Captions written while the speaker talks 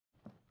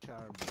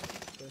Shower, bro.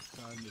 Best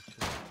time to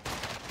chill.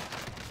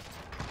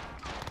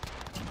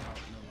 No,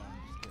 I'm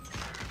just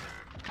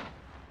kidding.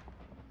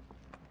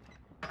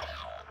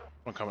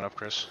 One coming up,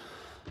 Chris.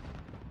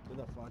 With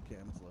the fuck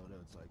cams loaded,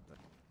 it's like that.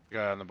 You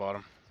got it on the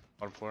bottom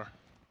floor.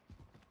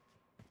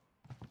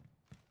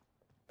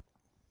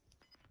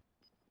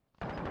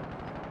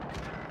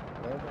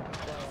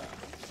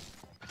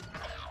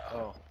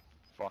 Oh,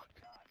 fuck.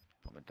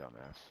 I'm a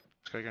dumbass.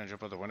 This guy gonna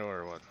jump out the window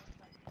or what?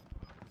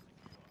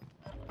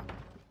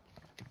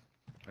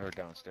 They were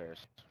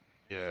downstairs.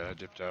 Yeah, I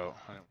dipped out.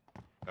 I didn't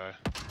die.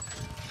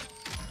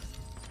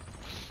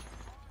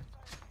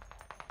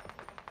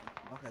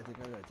 Fuck, I think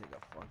I gotta take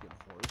a fucking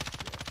horse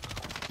shit.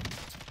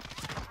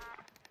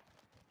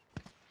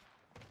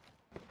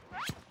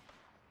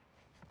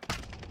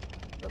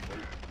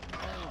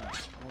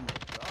 Oh my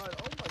god,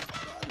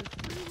 there's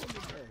three of them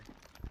in there.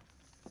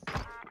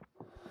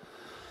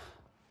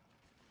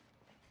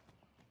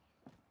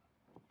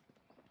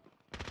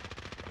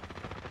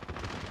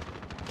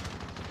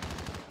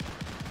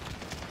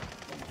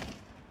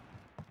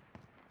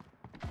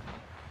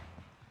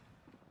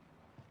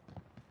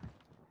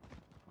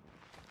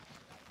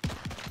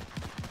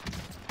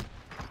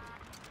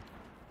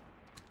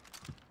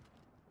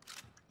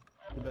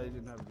 Too bad he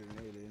didn't have a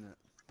grenade in it.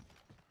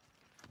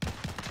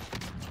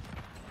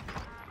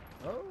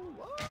 Oh,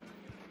 what?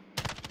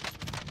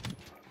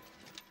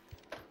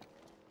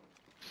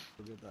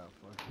 Look at that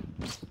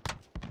fucking.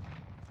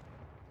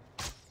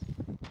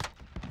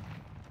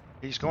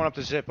 He's going up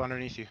the zip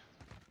underneath you.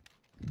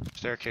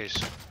 Staircase.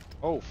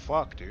 Oh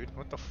fuck, dude.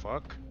 What the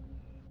fuck?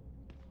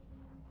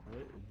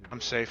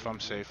 I'm safe, I'm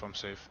safe, I'm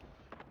safe.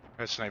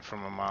 I got sniped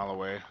from a mile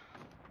away.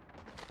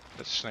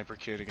 That's sniper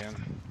kid again.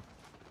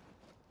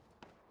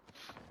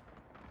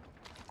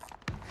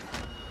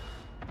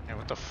 Yeah,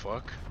 what the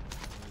fuck?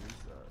 Where is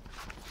that?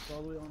 It's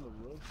all the way on the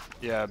roof.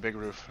 Yeah, big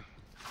roof.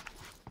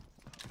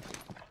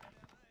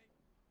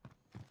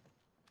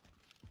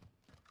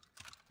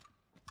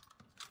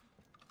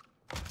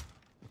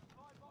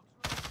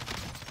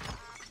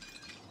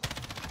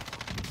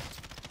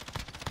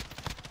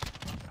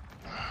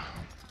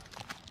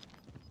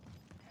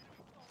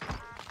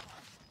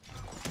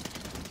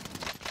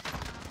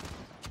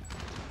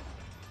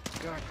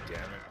 God damn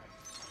it.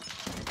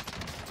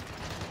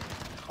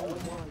 Oh my,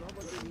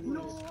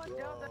 no, I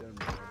got that.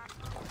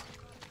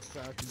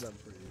 Stacking up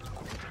for you.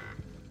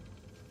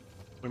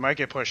 We might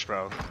get pushed,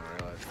 bro. I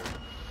realize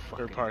there's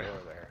Third party.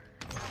 there.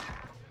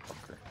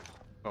 Fucker.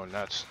 Oh,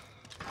 nuts.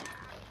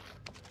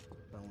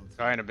 That one's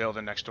Guy in a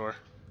building next door.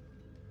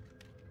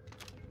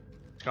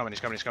 He's coming, he's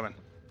coming, he's coming.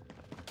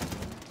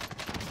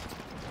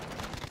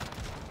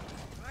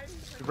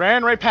 He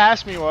ran right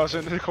past me while I was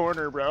in the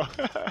corner, bro.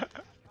 What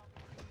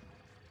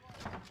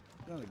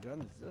kind of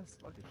gun is this?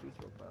 Fucking shoots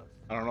real fast.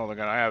 I don't know, the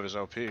gun I have is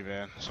OP,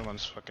 man.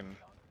 Someone's fucking...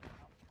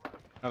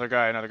 Another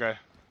guy.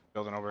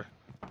 Building over.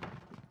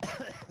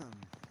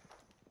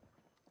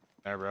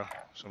 There, bro.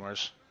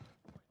 Somewheres.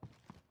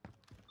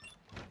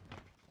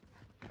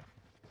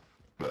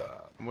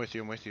 I'm with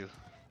you.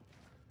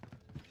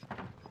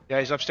 Yeah,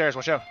 he's upstairs,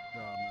 watch out.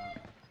 No, I'm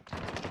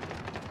not.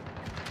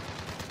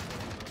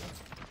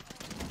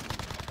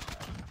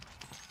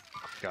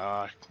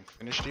 God,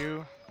 finished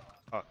you?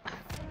 Fuck.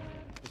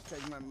 Just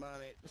take my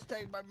money. Just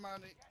take my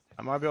money.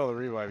 I might be able to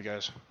revive you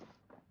guys.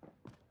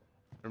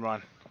 Come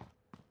on.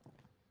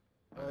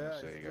 Oh yeah,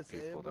 So it's you got people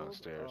disabled?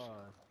 downstairs.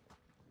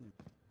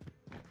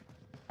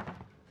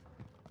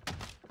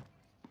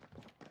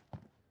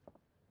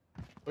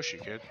 Push you,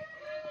 kid.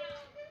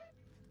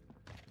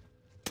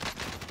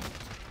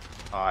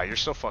 Ah, you're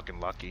so fucking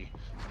lucky.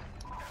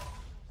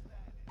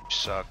 You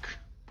suck.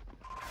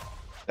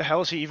 The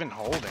hell is he even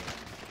holding?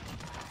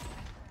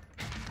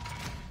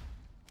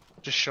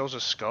 Just shows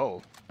a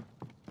skull.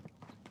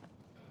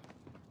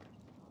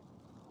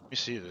 Let me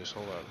see this,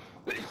 hold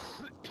up.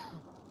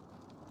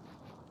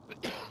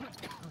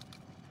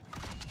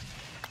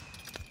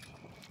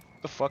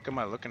 What the fuck am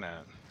I looking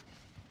at?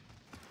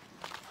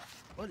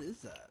 What is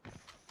that?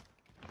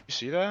 You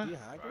see that? You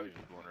hack I was it?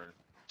 just wondering.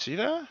 See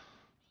that?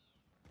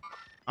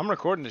 I'm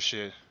recording this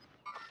shit.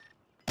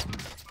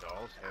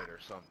 Doll's head or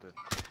something.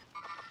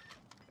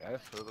 Yeah,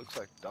 that's what it looks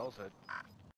like. Doll's head.